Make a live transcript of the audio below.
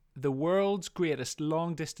the world's greatest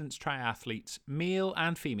long-distance triathletes, male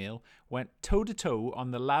and female, went toe-to-toe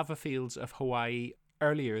on the lava fields of Hawaii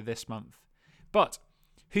earlier this month. But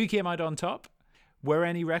who came out on top? Were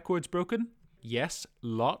any records broken? Yes,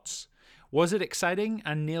 lots. Was it exciting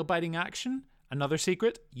and nail-biting action? Another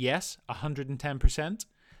secret? Yes, 110%.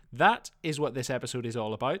 That is what this episode is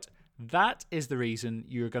all about. That is the reason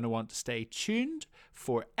you're going to want to stay tuned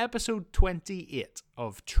for episode 28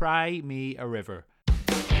 of Try Me a River.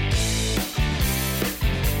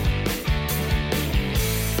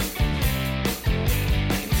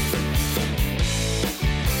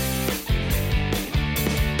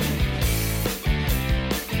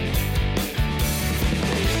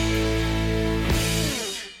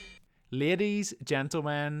 Ladies,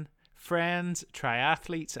 gentlemen, friends,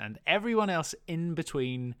 triathletes, and everyone else in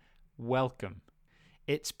between, welcome.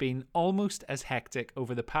 It's been almost as hectic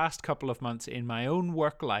over the past couple of months in my own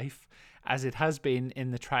work life as it has been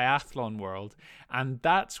in the triathlon world, and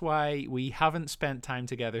that's why we haven't spent time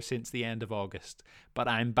together since the end of August. But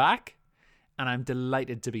I'm back, and I'm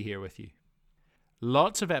delighted to be here with you.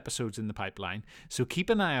 Lots of episodes in the pipeline, so keep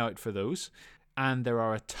an eye out for those. And there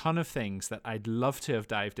are a ton of things that I'd love to have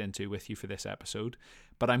dived into with you for this episode,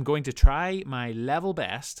 but I'm going to try my level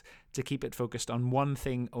best to keep it focused on one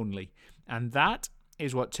thing only, and that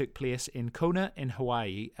is what took place in Kona in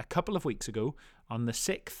Hawaii a couple of weeks ago on the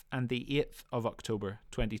 6th and the 8th of October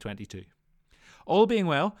 2022. All being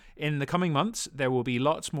well, in the coming months, there will be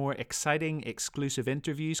lots more exciting exclusive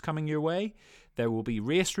interviews coming your way, there will be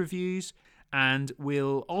race reviews, and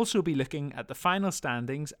we'll also be looking at the final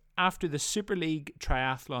standings after the Super League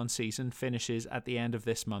triathlon season finishes at the end of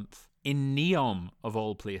this month. In Neom, of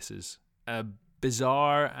all places, a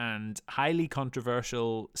bizarre and highly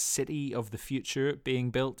controversial city of the future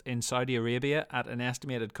being built in Saudi Arabia at an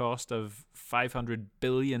estimated cost of $500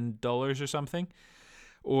 billion or something.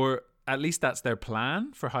 Or at least that's their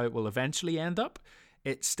plan for how it will eventually end up.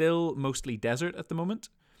 It's still mostly desert at the moment.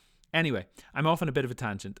 Anyway, I'm off on a bit of a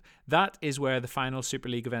tangent. That is where the final Super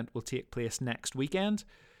League event will take place next weekend.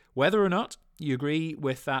 Whether or not you agree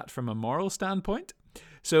with that from a moral standpoint.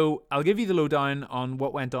 So I'll give you the lowdown on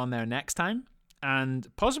what went on there next time, and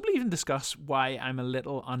possibly even discuss why I'm a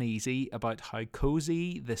little uneasy about how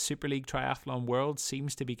cozy the Super League triathlon world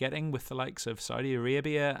seems to be getting with the likes of Saudi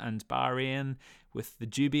Arabia and Bahrain, with the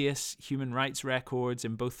dubious human rights records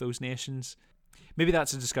in both those nations. Maybe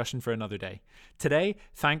that's a discussion for another day. Today,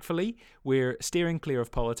 thankfully, we're steering clear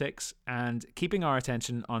of politics and keeping our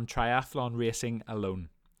attention on triathlon racing alone.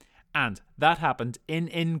 And that happened in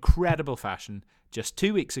incredible fashion just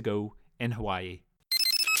 2 weeks ago in Hawaii.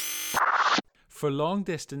 For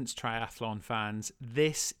long-distance triathlon fans,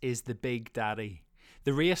 this is the big daddy,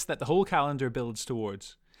 the race that the whole calendar builds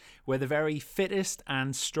towards, where the very fittest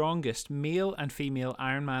and strongest male and female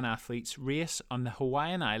Ironman athletes race on the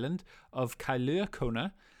Hawaiian island of Kailua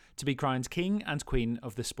Kona to be crowned king and queen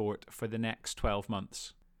of the sport for the next 12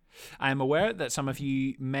 months. I am aware that some of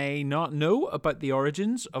you may not know about the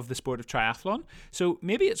origins of the sport of triathlon, so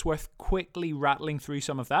maybe it's worth quickly rattling through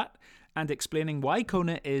some of that and explaining why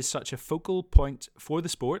Kona is such a focal point for the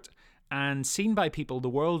sport and seen by people the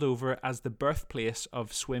world over as the birthplace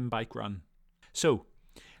of swim, bike, run. So,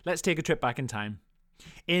 let's take a trip back in time.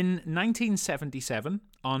 In 1977,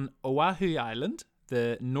 on Oahu Island,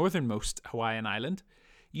 the northernmost Hawaiian island,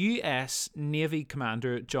 US Navy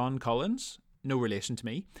Commander John Collins, no relation to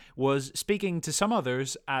me, was speaking to some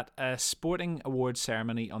others at a sporting awards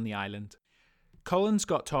ceremony on the island. Collins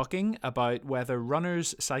got talking about whether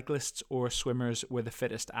runners, cyclists, or swimmers were the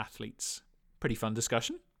fittest athletes. Pretty fun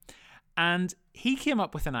discussion. And he came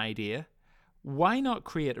up with an idea. Why not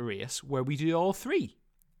create a race where we do all three?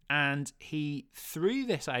 And he threw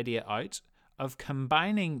this idea out of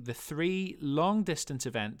combining the three long-distance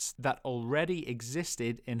events that already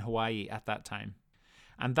existed in Hawaii at that time.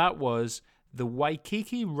 And that was the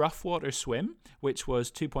Waikiki Rough Water Swim, which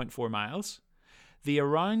was 2.4 miles, the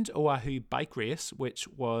Around Oahu Bike Race, which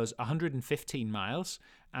was 115 miles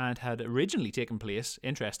and had originally taken place,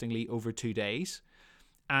 interestingly, over 2 days,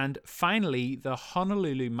 and finally the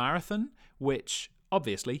Honolulu Marathon, which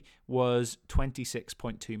obviously was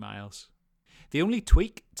 26.2 miles. The only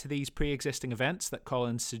tweak to these pre-existing events that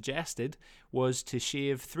Collins suggested was to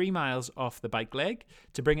shave 3 miles off the bike leg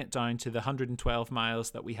to bring it down to the 112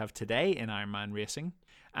 miles that we have today in Ironman racing.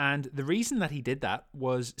 And the reason that he did that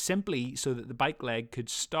was simply so that the bike leg could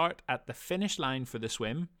start at the finish line for the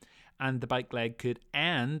swim and the bike leg could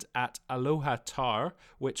end at Aloha Tower,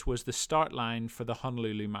 which was the start line for the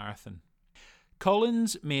Honolulu Marathon.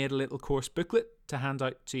 Collins made a little course booklet to hand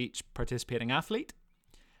out to each participating athlete,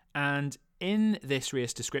 and in this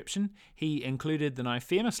race description, he included the now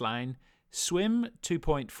famous line, swim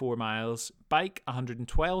 2.4 miles, bike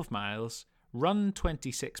 112 miles, run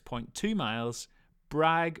 26.2 miles,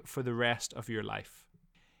 brag for the rest of your life.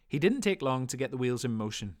 He didn't take long to get the wheels in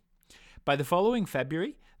motion. By the following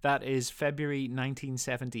February, that is February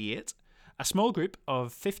 1978, a small group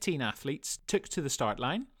of 15 athletes took to the start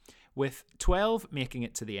line, with 12 making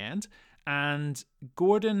it to the end, and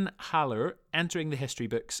Gordon Haller entering the history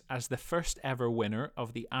books as the first ever winner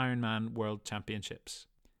of the Ironman World Championships.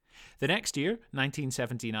 The next year,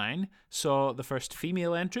 1979, saw the first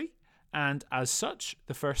female entry, and as such,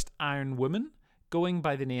 the first Iron woman, going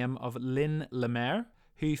by the name of Lynn Lemaire,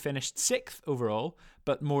 who finished 6th overall,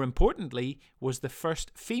 but more importantly, was the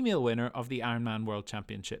first female winner of the Ironman World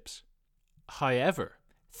Championships. However,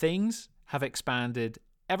 things have expanded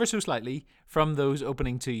ever so slightly from those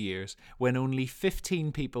opening 2 years, when only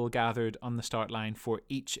 15 people gathered on the start line for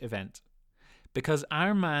each event. Because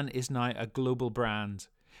Ironman is now a global brand,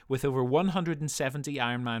 with over 170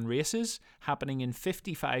 Ironman races happening in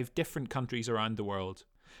 55 different countries around the world.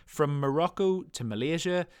 From Morocco to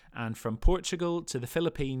Malaysia and from Portugal to the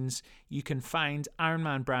Philippines, you can find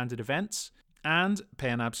Ironman branded events and pay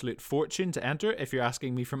an absolute fortune to enter if you're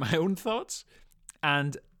asking me for my own thoughts.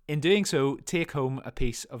 And in doing so, take home a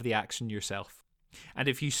piece of the action yourself. And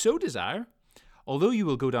if you so desire, although you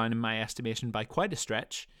will go down in my estimation by quite a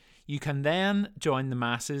stretch, you can then join the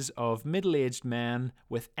masses of middle-aged men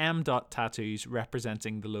with M. tattoos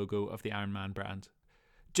representing the logo of the Ironman brand.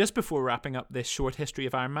 Just before wrapping up this short history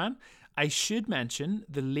of Ironman, I should mention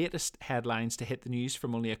the latest headlines to hit the news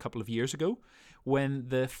from only a couple of years ago, when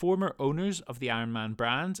the former owners of the Ironman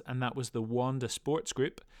brand, and that was the Wanda Sports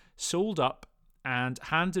Group, sold up and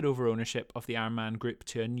handed over ownership of the Ironman Group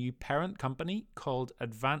to a new parent company called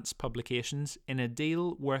Advance Publications in a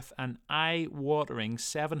deal worth an eye-watering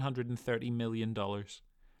 $730 million.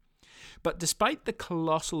 But despite the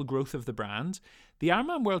colossal growth of the brand, the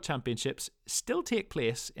Ironman World Championships still take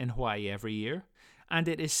place in Hawaii every year, and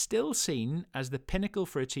it is still seen as the pinnacle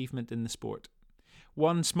for achievement in the sport.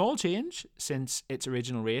 One small change since its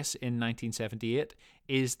original race in 1978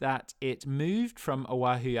 is that it moved from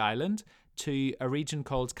Oahu Island to a region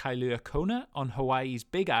called Kailua Kona on Hawaii's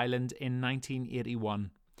Big Island in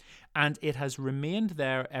 1981, and it has remained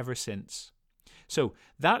there ever since. So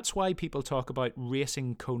that's why people talk about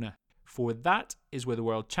Racing Kona, for that is where the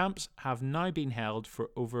World Champs have now been held for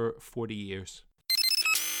over 40 years.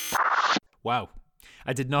 Wow,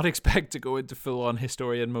 I did not expect to go into full-on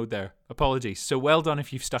historian mode there. Apologies, so well done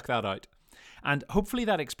if you've stuck that out. And hopefully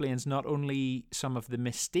that explains not only some of the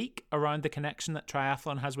mystique around the connection that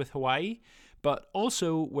triathlon has with Hawaii, but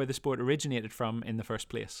also where the sport originated from in the first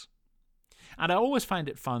place. And I always find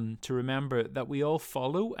it fun to remember that we all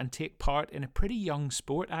follow and take part in a pretty young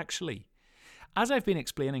sport, actually. As I've been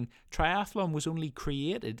explaining, triathlon was only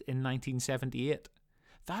created in 1978.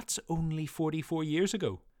 That's only 44 years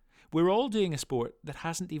ago. We're all doing a sport that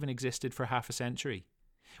hasn't even existed for half a century,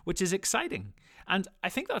 which is exciting. And I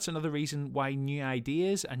think that's another reason why new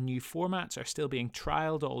ideas and new formats are still being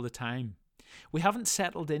trialled all the time. We haven't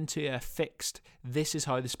settled into a fixed, this is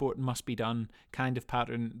how the sport must be done kind of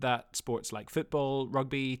pattern that sports like football,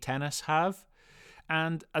 rugby, tennis have.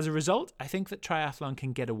 And as a result, I think that triathlon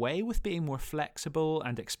can get away with being more flexible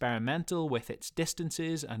and experimental with its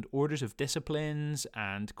distances and orders of disciplines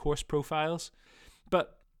and course profiles.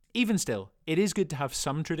 But even still, it is good to have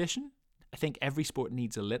some tradition. I think every sport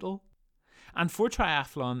needs a little. And for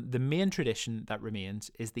triathlon, the main tradition that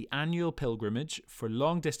remains is the annual pilgrimage for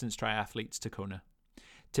long-distance triathletes to Kona,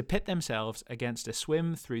 to pit themselves against a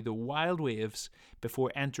swim through the wild waves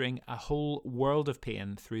before entering a whole world of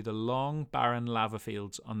pain through the long, barren lava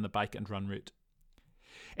fields on the bike and run route.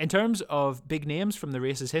 In terms of big names from the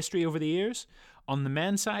race's history over the years, on the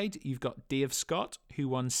men's side, you've got Dave Scott, who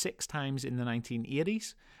won 6 times in the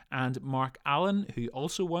 1980s, and Mark Allen, who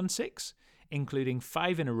also won 6, including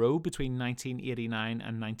 5 in a row between 1989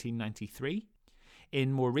 and 1993.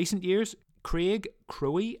 In more recent years, Craig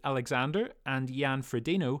Crowe Alexander and Jan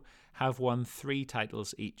Frodeno have won 3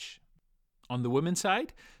 titles each. On the women's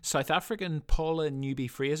side, South African Paula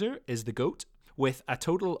Newby-Fraser is the GOAT, with a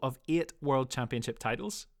total of 8 World Championship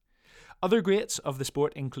titles. Other greats of the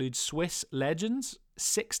sport include Swiss legends,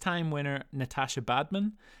 6-time winner Natasha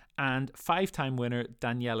Badmann and 5-time winner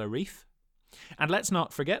Daniela Ryf. And let's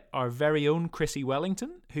not forget our very own Chrissie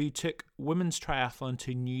Wellington, who took women's triathlon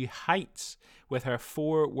to new heights with her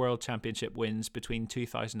 4 World Championship wins between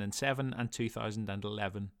 2007 and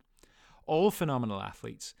 2011. All phenomenal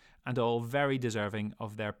athletes, and all very deserving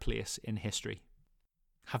of their place in history.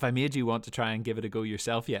 Have I made you want to try and give it a go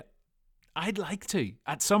yourself yet? I'd like to,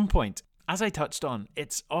 at some point. As I touched on,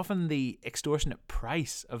 it's often the extortionate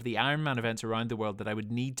price of the Ironman events around the world that I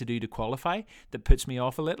would need to do to qualify that puts me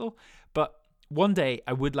off a little, but one day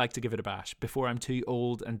I would like to give it a bash before I'm too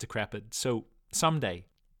old and decrepit, so someday.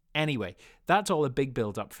 Anyway, that's all a big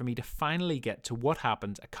build-up for me to finally get to what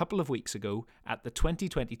happened a couple of weeks ago at the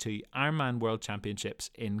 2022 Ironman World Championships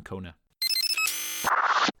in Kona.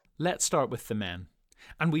 Let's start with the men.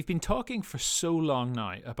 And we've been talking for so long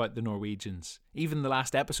now about the Norwegians. Even the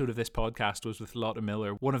last episode of this podcast was with Lotte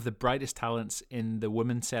Miller, one of the brightest talents in the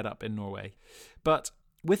women's setup in Norway. But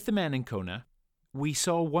with the men in Kona, we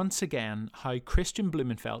saw once again how Kristian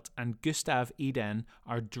Blummenfelt and Gustav Iden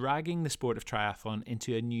are dragging the sport of triathlon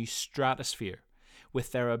into a new stratosphere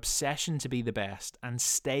with their obsession to be the best and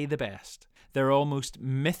stay the best, their almost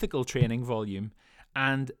mythical training volume,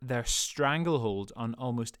 and their stranglehold on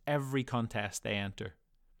almost every contest they enter.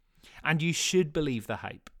 And you should believe the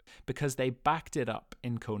hype, because they backed it up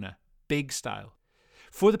in Kona, big style.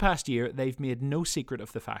 For the past year, they've made no secret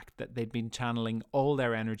of the fact that they'd been channeling all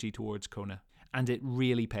their energy towards Kona, and it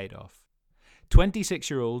really paid off.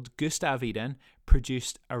 26-year-old Gustav Iden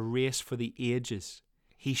produced a race for the ages.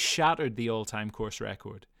 He shattered the all-time course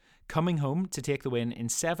record, coming home to take the win in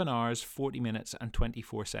 7 hours, 40 minutes and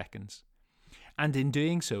 24 seconds. And in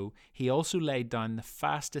doing so, he also laid down the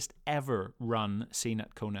fastest ever run seen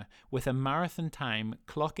at Kona, with a marathon time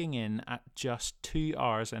clocking in at just 2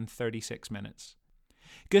 hours and 36 minutes.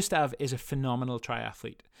 Gustav is a phenomenal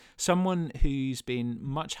triathlete, someone who's been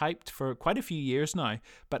much hyped for quite a few years now,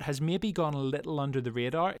 but has maybe gone a little under the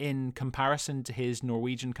radar in comparison to his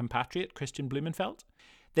Norwegian compatriot Kristian Blummenfelt.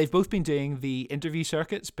 They've both been doing the interview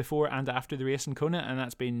circuits before and after the race in Kona, and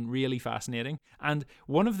that's been really fascinating. And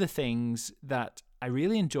one of the things that I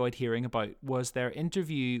really enjoyed hearing about was their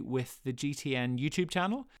interview with the GTN YouTube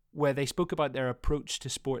channel, where they spoke about their approach to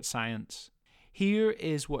sports science. Here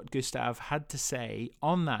is what Gustav had to say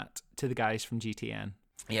on that to the guys from GTN.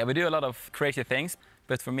 Yeah, we do a lot of crazy things,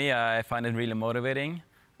 but for me, I find it really motivating.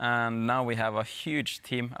 And now we have a huge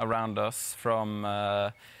team around us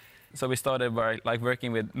from... So we started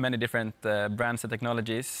working with many different brands and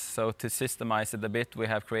technologies. So to systemize it a bit, we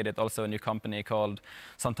have created also a new company called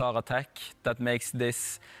Santara Tech that makes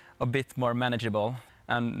this a bit more manageable.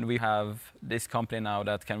 And we have this company now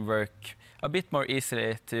that can work a bit more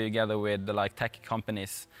easily together with the tech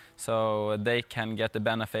companies. So they can get the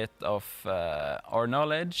benefit of our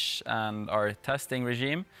knowledge and our testing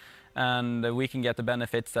regime. And we can get the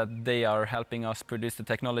benefits that they are helping us produce the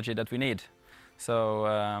technology that we need. So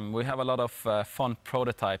we have a lot of fun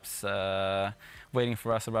prototypes waiting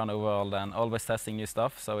for us around the world and always testing new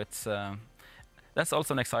stuff. So it's that's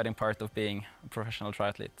also an exciting part of being a professional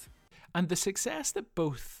triathlete. And the success that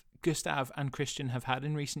both Gustav and Kristian have had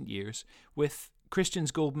in recent years, with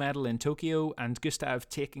Kristian's gold medal in Tokyo and Gustav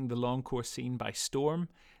taking the long course scene by storm,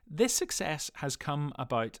 this success has come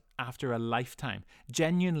about after a lifetime,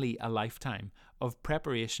 genuinely a lifetime, of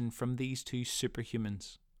preparation from these two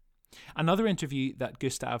superhumans. Another interview that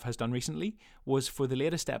Gustav has done recently was for the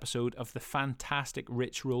latest episode of the fantastic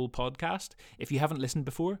Rich Roll podcast. If you haven't listened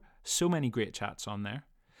before, so many great chats on there.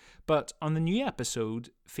 But on the new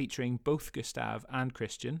episode featuring both Gustav and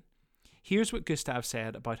Kristian, here's what Gustav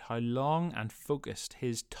said about how long and focused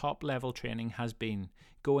his top-level training has been,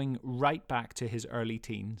 going right back to his early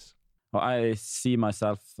teens. Well, I see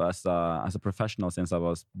myself as a professional since I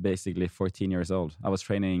was basically 14 years old. I was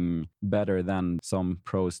training better than some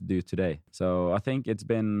pros do today. So I think it's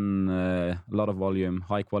been a lot of volume,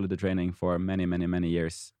 high quality training for many, many, many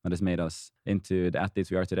years that has made us into the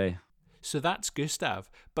athletes we are today. So that's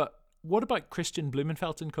Gustav. But what about Kristian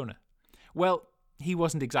Blummenfelt in Kona? Well, he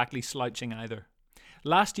wasn't exactly slouching either.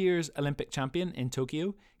 Last year's Olympic champion in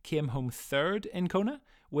Tokyo came home third in Kona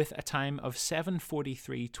with a time of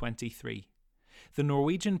 7:43.23. The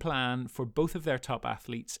Norwegian plan for both of their top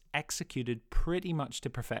athletes executed pretty much to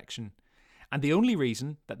perfection. And the only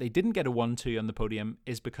reason that they didn't get a 1-2 on the podium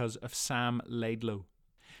is because of Sam Laidlow.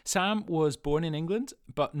 Sam was born in England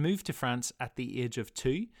but moved to France at the age of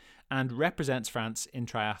 2 and represents France in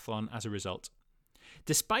triathlon as a result.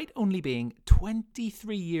 Despite only being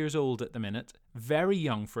 23 years old at the minute, very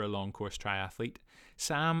young for a long course triathlete,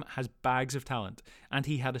 Sam has bags of talent, and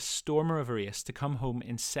he had a stormer of a race to come home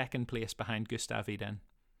in second place behind Gustav Iden.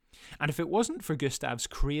 And if it wasn't for Gustav's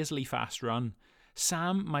crazily fast run,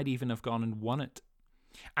 Sam might even have gone and won it.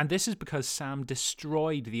 And this is because Sam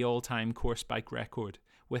destroyed the all-time course bike record,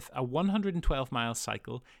 with a 112-mile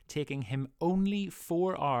cycle taking him only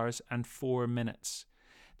 4 hours and 4 minutes.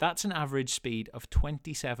 That's an average speed of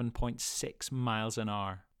 27.6 miles an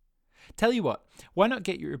hour. Tell you what, why not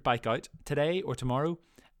get your bike out today or tomorrow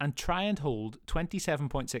and try and hold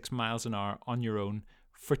 27.6 miles an hour on your own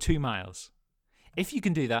for 2 miles. If you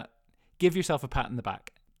can do that, give yourself a pat in the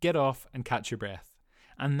back, get off and catch your breath.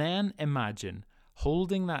 And then imagine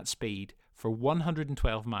holding that speed for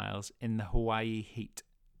 112 miles in the Hawaii heat.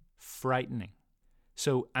 Frightening.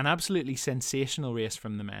 So an absolutely sensational race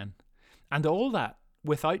from the men. And all that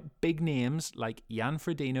without big names like Jan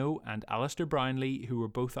Frodeno and Alistair Brownlee, who were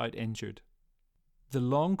both out injured. The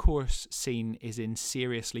long course scene is in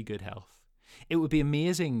seriously good health. It would be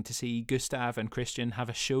amazing to see Gustav and Christian have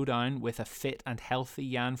a showdown with a fit and healthy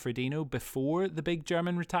Jan Frodeno before the big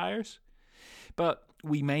German retires. But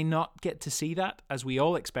we may not get to see that, as we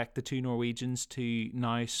all expect the two Norwegians to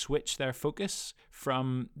now switch their focus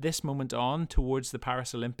from this moment on towards the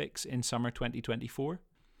Paris Olympics in summer 2024.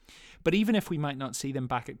 But even if we might not see them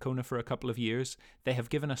back at Kona for a couple of years, they have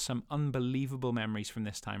given us some unbelievable memories from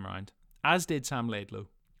this time round, as did Sam Laidlow.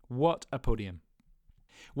 What a podium.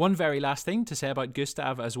 One very last thing to say about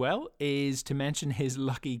Gustav as well is to mention his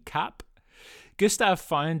lucky cap. Gustav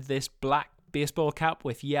found this black baseball cap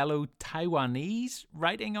with yellow Taiwanese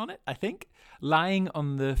writing on it, I think, lying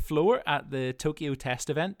on the floor at the Tokyo Test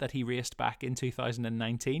event that he raced back in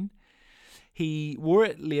 2019. He wore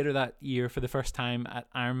it later that year for the first time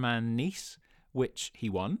at Ironman Nice, which he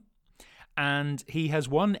won. And he has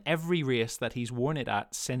won every race that he's worn it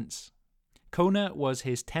at since. Kona was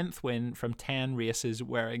his 10th win from 10 races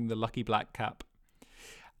wearing the lucky black cap.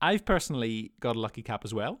 I've personally got a lucky cap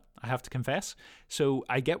as well, I have to confess, so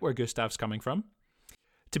I get where Gustav's coming from.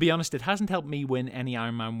 To be honest, it hasn't helped me win any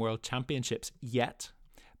Ironman World Championships yet,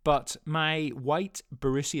 but my white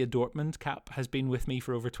Borussia Dortmund cap has been with me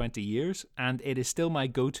for over 20 years, and it is still my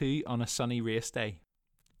go-to on a sunny race day.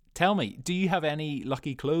 Tell me, do you have any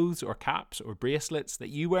lucky clothes or caps or bracelets that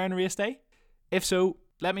you wear on a race day? If so,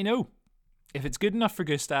 let me know. If it's good enough for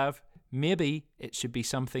Gustav, maybe it should be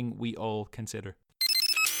something we all consider.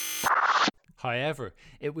 However,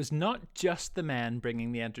 it was not just the men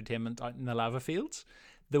bringing the entertainment out in the lava fields.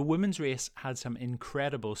 The women's race had some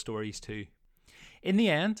incredible stories too. In the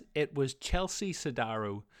end, it was Chelsea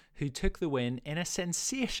Sodaro who took the win in a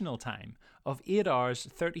sensational time of 8 hours,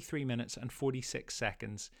 33 minutes and 46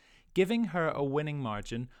 seconds, giving her a winning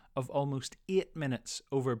margin of almost 8 minutes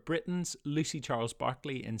over Britain's Lucy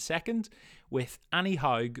Charles-Barclay in second, with Annie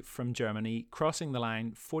Haug from Germany crossing the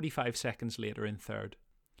line 45 seconds later in third.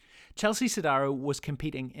 Chelsea Sodaro was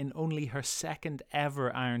competing in only her second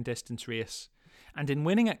ever iron distance race, and in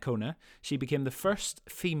winning at Kona, she became the first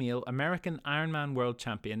female American Ironman World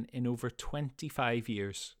Champion in over 25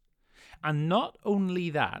 years. And not only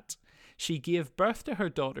that, she gave birth to her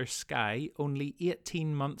daughter Sky only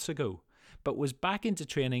 18 months ago, but was back into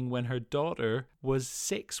training when her daughter was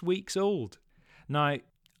 6 weeks old. Now,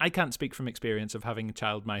 I can't speak from experience of having a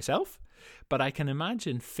child myself, but I can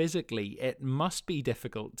imagine physically it must be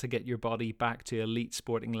difficult to get your body back to elite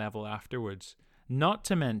sporting level afterwards. Not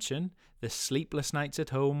to mention the sleepless nights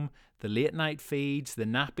at home, the late night feeds, the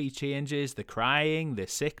nappy changes, the crying, the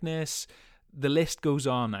sickness. The list goes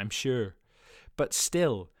on, I'm sure. But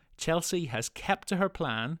still, Chelsea has kept to her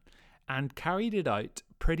plan and carried it out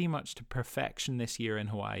pretty much to perfection this year in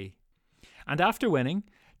Hawaii. And after winning,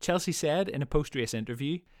 Chelsea said in a post-race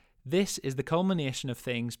interview, "This is the culmination of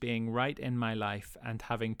things being right in my life and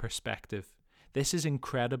having perspective. This is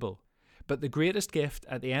incredible. But the greatest gift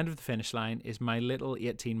at the end of the finish line is my little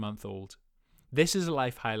 18-month-old. This is a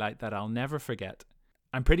life highlight that I'll never forget.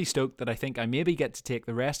 I'm pretty stoked that I think I maybe get to take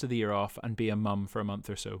the rest of the year off and be a mum for a month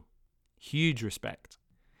or so. Huge respect."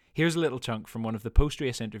 Here's a little chunk from one of the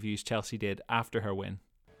post-race interviews Chelsea did after her win.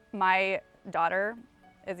 My daughter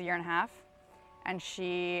is a year and a half, and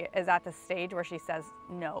she is at the stage where she says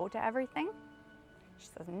no to everything. She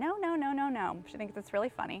says no, no, no, no, no. She thinks it's really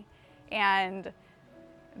funny. And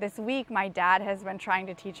this week, my dad has been trying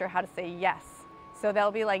to teach her how to say yes. So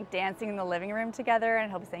they'll be like dancing in the living room together,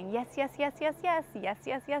 and he'll be saying yes, yes, yes, yes, yes, yes,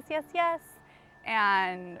 yes, yes, yes, yes.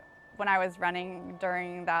 And when I was running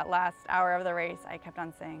during that last hour of the race, I kept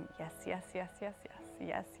on saying yes, yes, yes, yes, yes,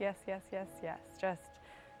 yes, yes, yes, yes, yes. Just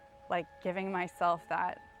like giving myself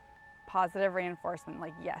that positive reinforcement,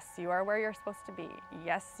 like, yes, you are where you're supposed to be.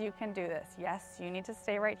 Yes, you can do this. Yes, you need to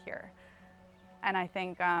stay right here. And I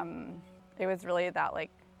think it was really that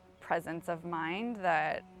like presence of mind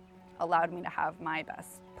that allowed me to have my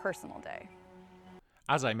best personal day.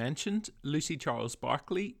 As I mentioned, Lucy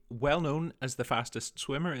Charles-Barclay, well known as the fastest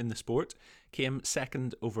swimmer in the sport, came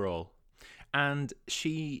second overall. And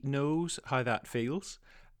she knows how that feels,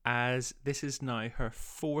 as this is now her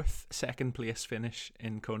 4th second place finish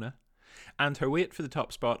in Kona. And her wait for the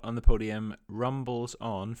top spot on the podium rumbles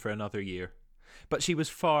on for another year. But she was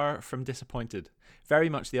far from disappointed. Very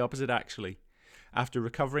much the opposite, actually, after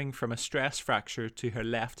recovering from a stress fracture to her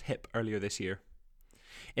left hip earlier this year.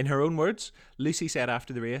 In her own words, Lucy said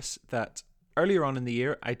after the race that earlier on in the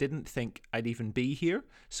year, I didn't think I'd even be here,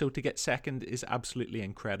 so to get second is absolutely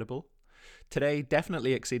incredible. Today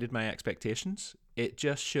definitely exceeded my expectations. It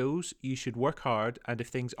just shows you should work hard, and if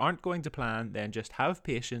things aren't going to plan, then just have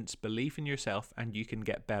patience, believe in yourself, and you can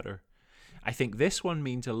get better. I think this one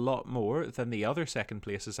means a lot more than the other second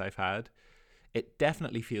places I've had. It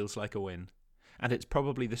definitely feels like a win, and it's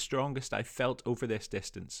probably the strongest I've felt over this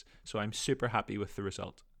distance, so I'm super happy with the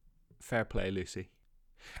result. Fair play, Lucy.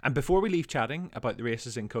 And before we leave chatting about the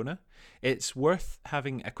races in Kona, it's worth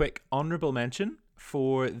having a quick honourable mention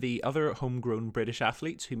for the other homegrown British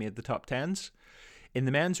athletes who made the top 10s. In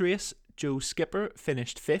the men's race, Joe Skipper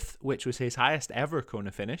finished 5th, which was his highest ever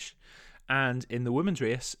Kona finish. And in the women's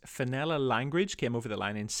race, Fenella Langridge came over the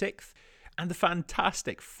line in 6th. And the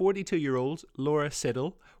fantastic 42-year-old Laura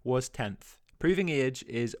Siddle was 10th. Proving age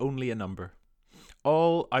is only a number.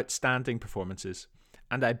 All outstanding performances.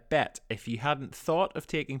 And I bet if you hadn't thought of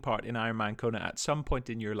taking part in Ironman Kona at some point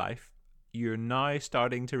in your life, you're now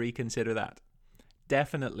starting to reconsider that.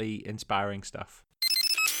 Definitely inspiring stuff.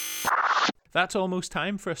 That's almost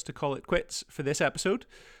time for us to call it quits for this episode.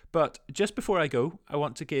 But just before I go, I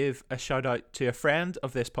want to give a shout out to a friend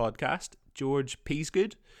of this podcast, George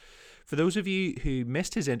Peasgood. For those of you who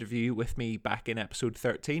missed his interview with me back in episode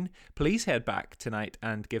 13, please head back tonight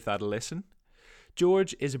and give that a listen.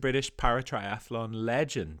 George is a British para-triathlon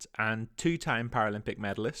legend and 2-time Paralympic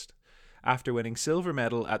medalist. After winning silver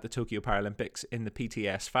medal at the Tokyo Paralympics in the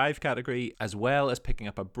PTS 5 category, as well as picking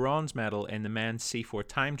up a bronze medal in the men's C4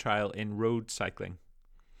 time trial in road cycling.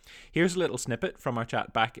 Here's a little snippet from our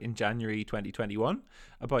chat back in January 2021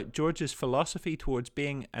 about George's philosophy towards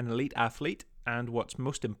being an elite athlete and what's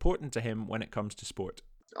most important to him when it comes to sport.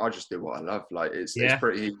 I just do what I love. Like it's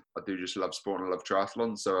pretty. I do just love sport and I love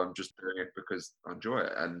triathlon, so I'm just doing it because I enjoy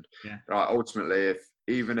it. And ultimately,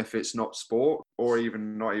 even if it's not sport, or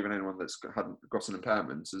even not even anyone that's hadn't got an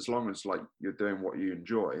impairment, as long as like you're doing what you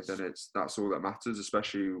enjoy, then that's all that matters.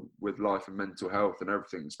 Especially with life and mental health and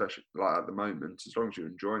everything. Especially like at the moment, as long as you're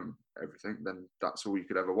enjoying everything, then that's all you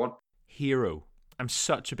could ever want. Hero. I'm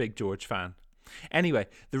such a big George fan. Anyway,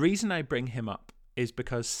 the reason I bring him up is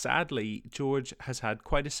because sadly George has had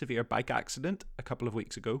quite a severe bike accident a couple of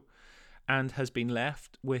weeks ago and has been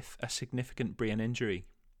left with a significant brain injury.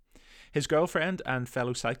 His girlfriend and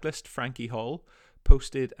fellow cyclist Frankie Hall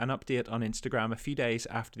posted an update on Instagram a few days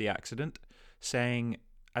after the accident saying,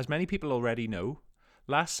 as many people already know,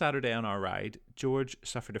 last Saturday on our ride, George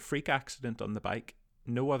suffered a freak accident on the bike,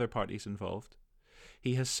 no other parties involved.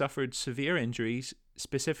 He has suffered severe injuries,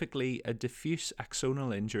 specifically a diffuse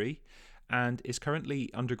axonal injury, and is currently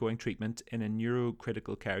undergoing treatment in a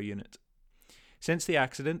neurocritical care unit. Since the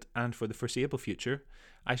accident, and for the foreseeable future,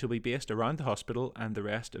 I shall be based around the hospital and the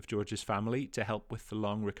rest of George's family to help with the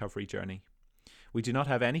long recovery journey. We do not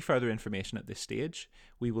have any further information at this stage.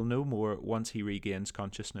 We will know more once he regains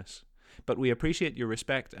consciousness. But we appreciate your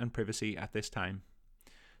respect and privacy at this time.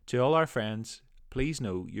 To all our friends, please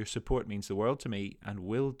know your support means the world to me and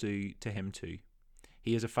will do to him too.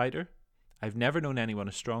 He is a fighter. I've never known anyone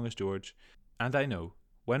as strong as George, and I know,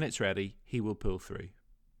 when it's ready, he will pull through.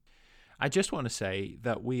 I just want to say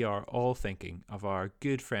that we are all thinking of our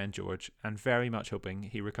good friend George and very much hoping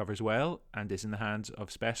he recovers well and is in the hands of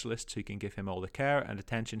specialists who can give him all the care and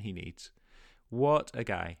attention he needs. What a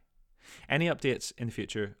guy. Any updates in the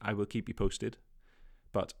future, I will keep you posted,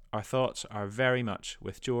 but our thoughts are very much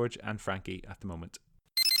with George and Frankie at the moment.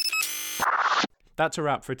 That's a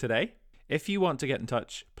wrap for today. If you want to get in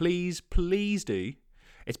touch, please do.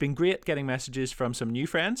 It's been great getting messages from some new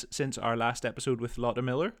friends since our last episode with Lotta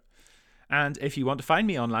Miller. And if you want to find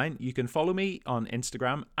me online, you can follow me on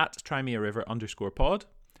Instagram at trymeariver_pod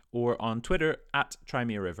or on Twitter at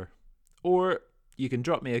trymeariver. Or you can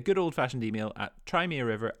drop me a good old-fashioned email at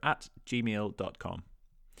trymeariver@gmail.com.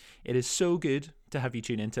 It is so good to have you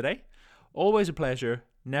tune in today. Always a pleasure,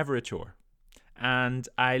 never a chore. And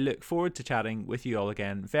I look forward to chatting with you all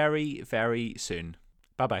again very, very soon.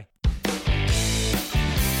 Bye-bye.